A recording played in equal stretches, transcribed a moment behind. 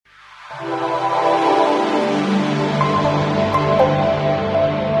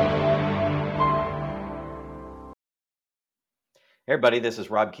everybody, this is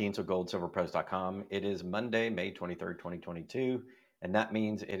Rob Keens with goldsilverpros.com. It is Monday, May 23rd, 2022, and that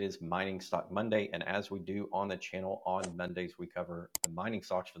means it is Mining Stock Monday. And as we do on the channel on Mondays, we cover the mining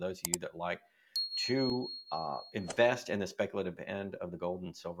stocks for those of you that like to invest in the speculative end of the gold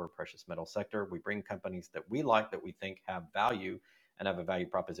and silver precious metal sector. We bring companies that we like, that we think have value and have a value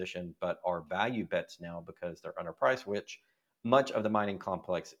proposition, but are value bets now because they're underpriced, which much of the mining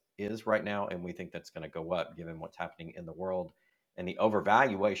complex is right now. And we think that's going to go up given what's happening in the world. And the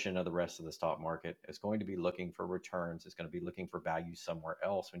overvaluation of the rest of the stock market is going to be looking for returns. It's going to be looking for value somewhere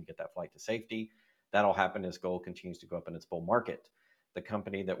else when you get that flight to safety. That'll happen as gold continues to go up in its bull market. The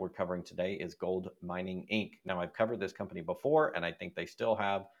company that we're covering today is Gold Mining Inc. Now, I've covered this company before, and I think they still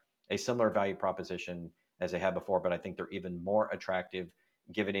have a similar value proposition as they had before, but I think they're even more attractive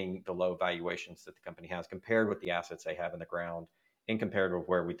given the low valuations that the company has compared with the assets they have in the ground and compared with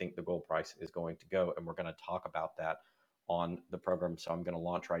where we think the gold price is going to go. And we're going to talk about that on the program. So I'm going to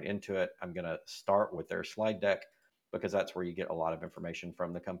launch right into it. I'm going to start with their slide deck because that's where you get a lot of information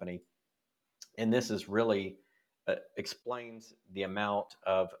from the company. And this is really explains the amount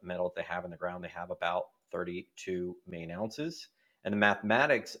of metal they have in the ground. They have about 32 million ounces. And the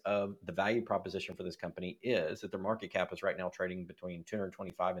mathematics of the value proposition for this company is that their market cap is right now trading between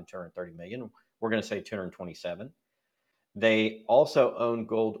 225 and 230 million. We're going to say 227. They also own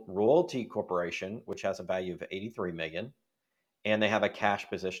Gold Royalty Corporation, which has a value of 83 million, and they have a cash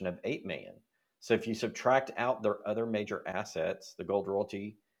position of 8 million. So if you subtract out their other major assets, the Gold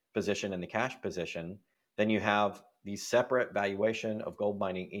Royalty position and the cash position, then you have the separate valuation of Gold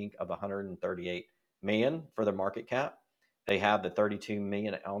Mining Inc. of 138 million for their market cap. They have the 32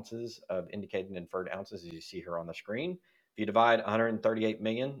 million ounces of indicated and inferred ounces, as you see here on the screen. If you divide 138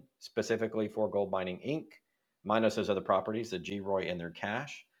 million specifically for Gold Mining Inc., minus those other properties, the GROY and their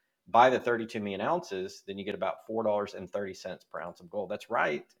cash, by the 32 million ounces, then you get about $4.30 per ounce of gold. That's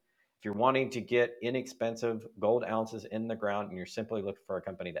right. If you're wanting to get inexpensive gold ounces in the ground and you're simply looking for a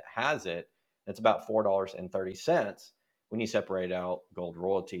company that has it, it's about $4.30 when you separate out Gold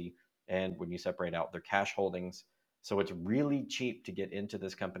Royalty and when you separate out their cash holdings. So it's really cheap to get into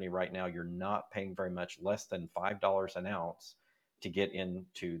this company right now. You're not paying very much, less than $5 an ounce to get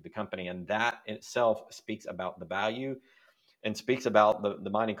into the company. And that itself speaks about the value and speaks about the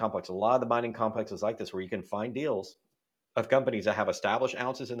mining complex. A lot of the mining complexes like this, where you can find deals of companies that have established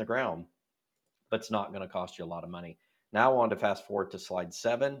ounces in the ground, but it's not going to cost you a lot of money. Now I want to fast forward to slide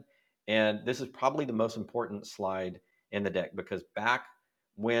 7. And this is probably the most important slide in the deck, because back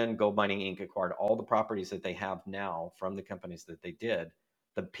when Gold Mining Inc. acquired all the properties that they have now from the companies that they did,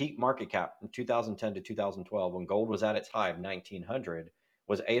 the peak market cap from 2010 to 2012, when gold was at its high of 1900,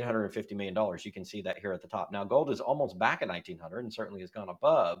 was $850 million. You can see that here at the top. Now, gold is almost back at 1900 and certainly has gone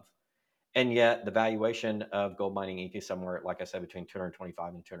above. And yet the valuation of Gold Mining Inc. is somewhere, like I said, between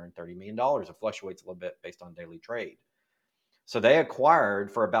 225 and $230 million. It fluctuates a little bit based on daily trade. So they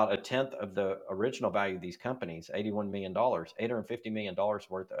acquired for about a tenth of the original value of these companies, $81 million, $850 million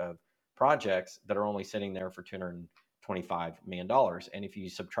worth of projects that are only sitting there for $225 million. And if you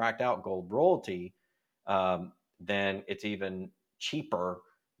subtract out Gold Royalty, then it's even cheaper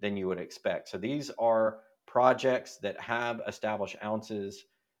than you would expect. So these are projects that have established ounces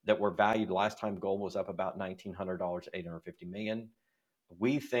that were valued last time gold was up about $1,900, $850 million.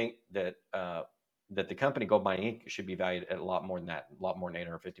 We think that that the company Gold Mining Inc. should be valued at a lot more than that, a lot more than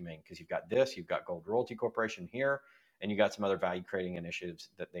 850 million, because you've got this, you've got Gold Royalty Corporation here, and you got some other value creating initiatives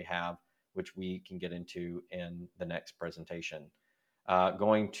that they have, which we can get into in the next presentation.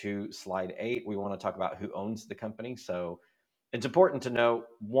 Going to slide 8, we want to talk about who owns the company. So it's important to know,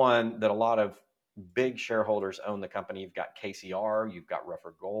 one, that a lot of big shareholders own the company. You've got KCR, you've got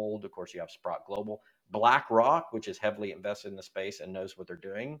Rutherford Gold, of course you have Sprott Global, BlackRock, which is heavily invested in the space and knows what they're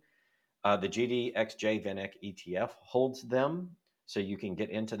doing. The GDXJ VanEck ETF holds them, so you can get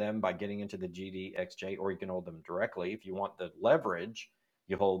into them by getting into the GDXJ, or you can hold them directly. If you want the leverage,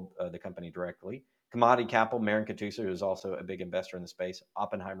 you hold the company directly. Commodity Capital, Marin Katusa, who is also a big investor in the space,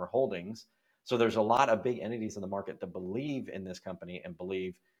 Oppenheimer Holdings. So there's a lot of big entities in the market that believe in this company and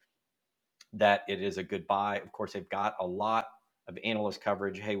believe that it is a good buy. Of course, they've got a lot of analyst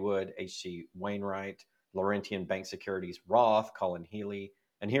coverage: Haywood, H.C. Wainwright, Laurentian Bank Securities, Roth, Colin Healy.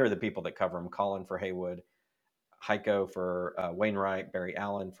 And here are the people that cover them: Colin for Haywood, Heiko for Wainwright, Barry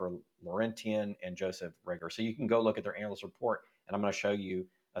Allen for Laurentian, and Joseph Rager. So you can go look at their analyst report, and I'm going to show you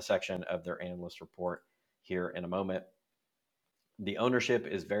a section of their analyst report here in a moment. The ownership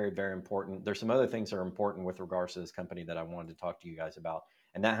is very, very important. There's some other things that are important with regards to this company that I wanted to talk to you guys about,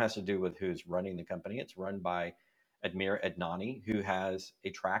 and that has to do with who's running the company. It's run by Admir Adnani, who has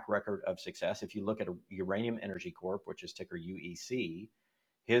a track record of success. If you look at Uranium Energy Corp, which is ticker UEC,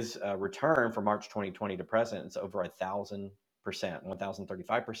 his return from March 2020 to present is over 1,000%,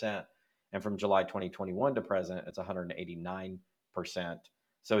 1,035%. And from July 2021 to present, it's 189%.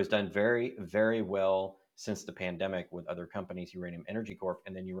 So he's done very, very well since the pandemic with other companies, Uranium Energy Corp,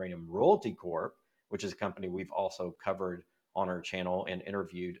 and then Uranium Royalty Corp, which is a company we've also covered on our channel and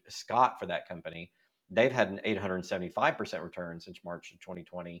interviewed Scott for that company. They've had an 875% return since March of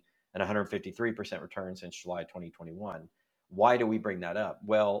 2020 and 153% return since July 2021. Why do we bring that up?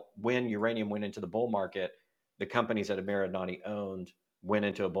 Well, when uranium went into the bull market, the companies that Admir Adnani owned went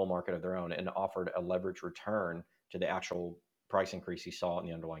into a bull market of their own and offered a leverage return to the actual price increase he saw in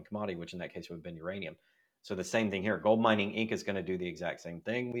the underlying commodity, which in that case would have been uranium. So the same thing here. Gold Mining Inc. is going to do the exact same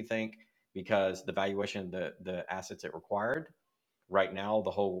thing, we think, because the valuation, the assets it required, right now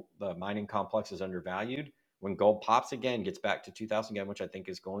the mining complex is undervalued. When gold pops again, gets back to 2,000 again, which I think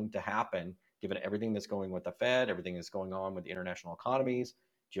is going to happen, given everything that's going with the Fed, everything that's going on with the international economies,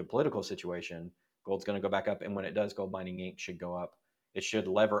 geopolitical situation, gold's going to go back up. And when it does, Gold Mining Inc. should go up. It should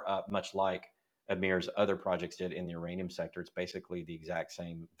lever up, much like Amir's other projects did in the uranium sector. It's basically the exact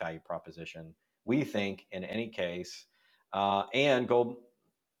same value proposition, we think, in any case. And Gold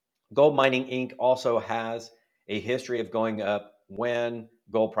Mining Inc. also has a history of going up when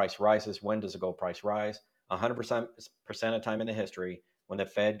gold price rises. When does the gold price rise? 100% of time in the history, when the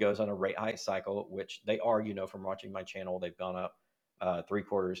Fed goes on a rate hike cycle, which they are, from watching my channel, they've gone up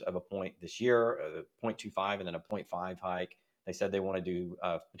 3/4 of a point this year, 0.25 and then a 0.5 hike. They said they want to do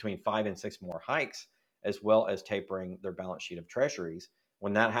between 5 and 6 more hikes, as well as tapering their balance sheet of treasuries.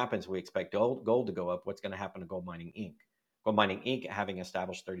 When that happens, we expect gold to go up. What's going to happen to Gold Mining Inc.? Gold Mining Inc., having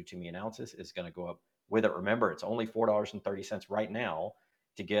established 32 million ounces, is going to go up with it. Remember, it's only $4.30 right now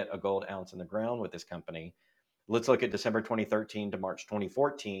to get a gold ounce in the ground with this company. Let's look at December 2013 to March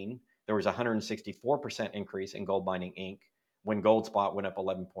 2014. There was a 164% increase in Gold Mining Inc. when gold spot went up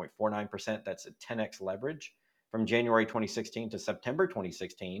 11.49%. That's a 10x leverage. From January 2016 to September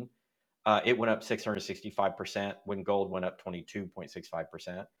 2016, it went up 665% when gold went up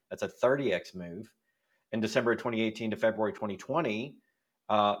 22.65%. That's a 30x move. In December 2018 to February 2020,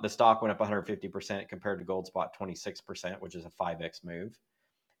 the stock went up 150% compared to gold spot 26%, which is a 5x move.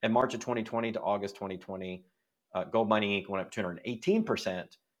 In March of 2020 to August 2020, Gold Mining Inc. went up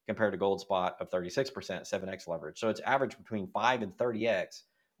 218% compared to gold spot of 36%, 7x leverage. So it's averaged between 5 and 30x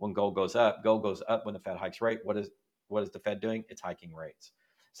when gold goes up. Gold goes up when the Fed hikes rate. What is the Fed doing? It's hiking rates.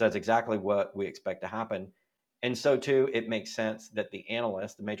 So that's exactly what we expect to happen. And so too, it makes sense that the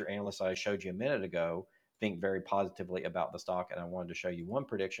major analysts I showed you a minute ago, think very positively about the stock. And I wanted to show you one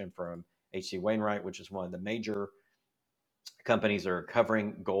prediction from H.C. Wainwright, which is one of the major companies that are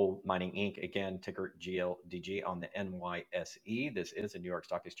covering Gold Mining Inc. Again, ticker GLDG on the NYSE. This is a New York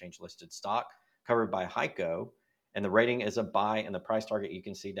Stock Exchange listed stock covered by Heiko. And the rating is a buy, and the price target you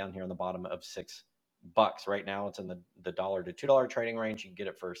can see down here on the bottom of $6. Right now, it's in the $1 to $2 trading range. You can get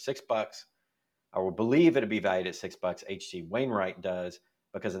it for $6. I will believe it'll be valued at $6. H.C. Wainwright does,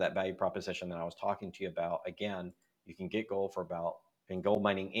 because of that value proposition that I was talking to you about. Again, you can get gold for about, in Gold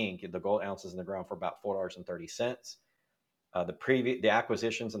Mining Inc., the gold ounces in the ground for about $4.30. The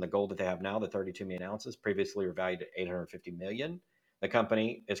acquisitions and the gold that they have now, the 32 million ounces, previously were valued at 850 million. The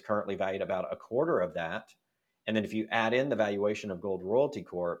company is currently valued about a quarter of that. And then if you add in the valuation of Gold Royalty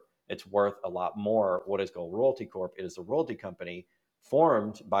Corp, it's worth a lot more. What is Gold Royalty Corp? It is a royalty company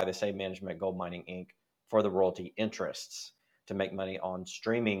formed by the same management, Gold Mining Inc., for the royalty interests to make money on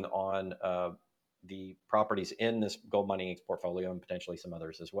streaming on the properties in this Gold Mining Inc. portfolio and potentially some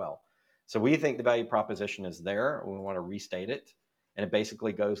others as well. So we think the value proposition is there. We want to restate it. And it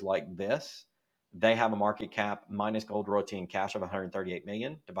basically goes like this. They have a market cap minus gold royalty and cash of 138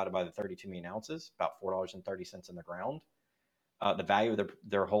 million divided by the 32 million ounces, about $4.30 in the ground. The value of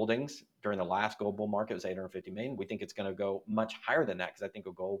their holdings during the last gold bull market was 850 million. We think it's going to go much higher than that because I think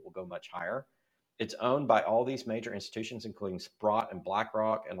gold will go much higher. It's owned by all these major institutions, including Sprott and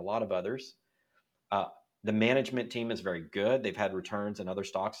BlackRock and a lot of others. The management team is very good. They've had returns in other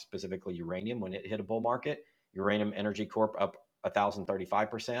stocks, specifically uranium, when it hit a bull market. Uranium Energy Corp up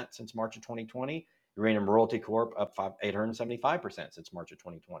 1,035% since March of 2020. Uranium Royalty Corp up 875% since March of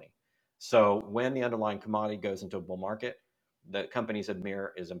 2020. So when the underlying commodity goes into a bull market, the companies Admir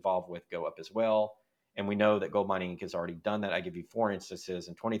is involved with go up as well. And we know that Gold Mining Inc. has already done that. I give you 4 instances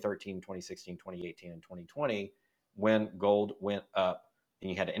in 2013, 2016, 2018, and 2020 when gold went up. Then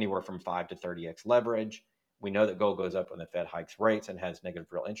you had anywhere from 5 to 30x leverage. We know that gold goes up when the Fed hikes rates and has negative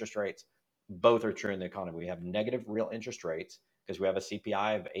real interest rates. Both are true in the economy. We have negative real interest rates because we have a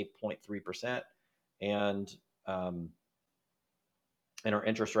CPI of 8.3%, and and our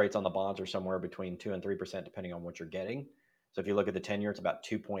interest rates on the bonds are somewhere between 2 and 3%, depending on what you're getting. So if you look at the 10 year, it's about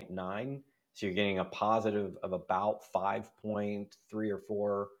 2.9. So you're getting a positive of about 5.3 or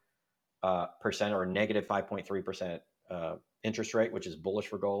 4 percent, or negative 5.3% interest rate, which is bullish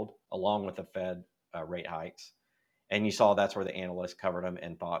for gold, along with the Fed rate hikes. And you saw that's where the analysts covered them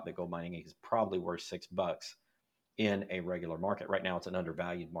and thought that gold mining is probably worth $6 in a regular market. Right now, it's an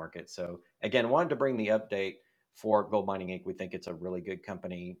undervalued market. So again, wanted to bring the update for Gold Mining Inc. We think it's a really good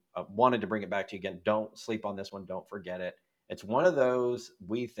company. Wanted to bring it back to you again. Don't sleep on this one. Don't forget it. It's one of those,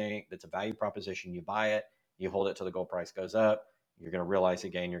 we think, that's a value proposition. You buy it, you hold it till the gold price goes up. You're going to realize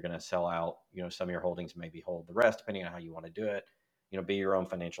again, you're going to sell out, some of your holdings, maybe hold the rest, depending on how you want to do it. Be your own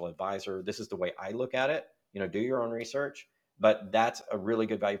financial advisor. This is the way I look at it. Do your own research. But that's a really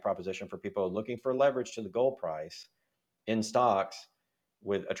good value proposition for people looking for leverage to the gold price in stocks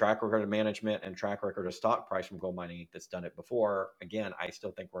with a track record of management and track record of stock price from Gold Mining that's done it before. Again, I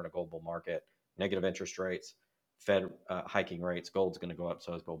still think we're in a gold bull market. Negative interest rates, Fed hiking rates, gold's going to go up,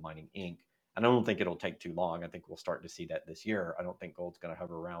 so is Gold Mining Inc. And I don't think it'll take too long. I think we'll start to see that this year. I don't think gold's going to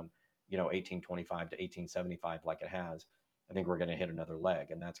hover around, 1825 to 1875 like it has. I think we're going to hit another leg,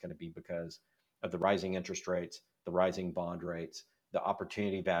 and that's going to be because of the rising interest rates, the rising bond rates, the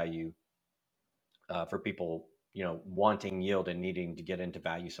opportunity value for people, wanting yield and needing to get into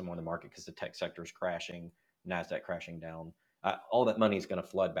value somewhere in the market because the tech sector is crashing, NASDAQ crashing down. All that money is going to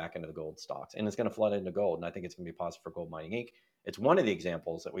flood back into the gold stocks, and it's going to flood into gold. And I think it's going to be positive for Gold Mining Inc. It's one of the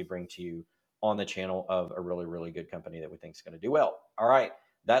examples that we bring to you on the channel of a really, really good company that we think is going to do well. All right.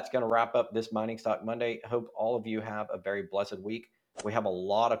 That's going to wrap up this Mining Stock Monday. Hope all of you have a very blessed week. We have a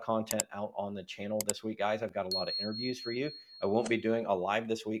lot of content out on the channel this week, guys. I've got a lot of interviews for you. I won't be doing a live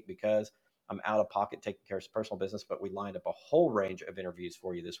this week because I'm out of pocket taking care of personal business, but we lined up a whole range of interviews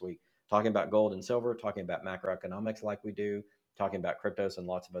for you this week, talking about gold and silver, talking about macroeconomics like we do, talking about cryptos and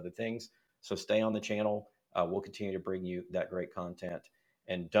lots of other things. So stay on the channel. We'll continue to bring you that great content.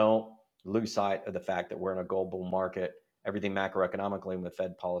 And don't lose sight of the fact that we're in a gold bull market. Everything macroeconomically with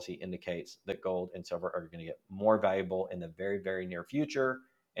Fed policy indicates that gold and silver are going to get more valuable in the very, very near future.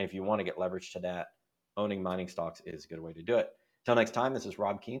 And if you want to get leverage to that, owning mining stocks is a good way to do it. Till next time, this is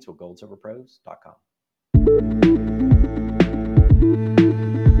Rob Kientz with goldsilverpros.com.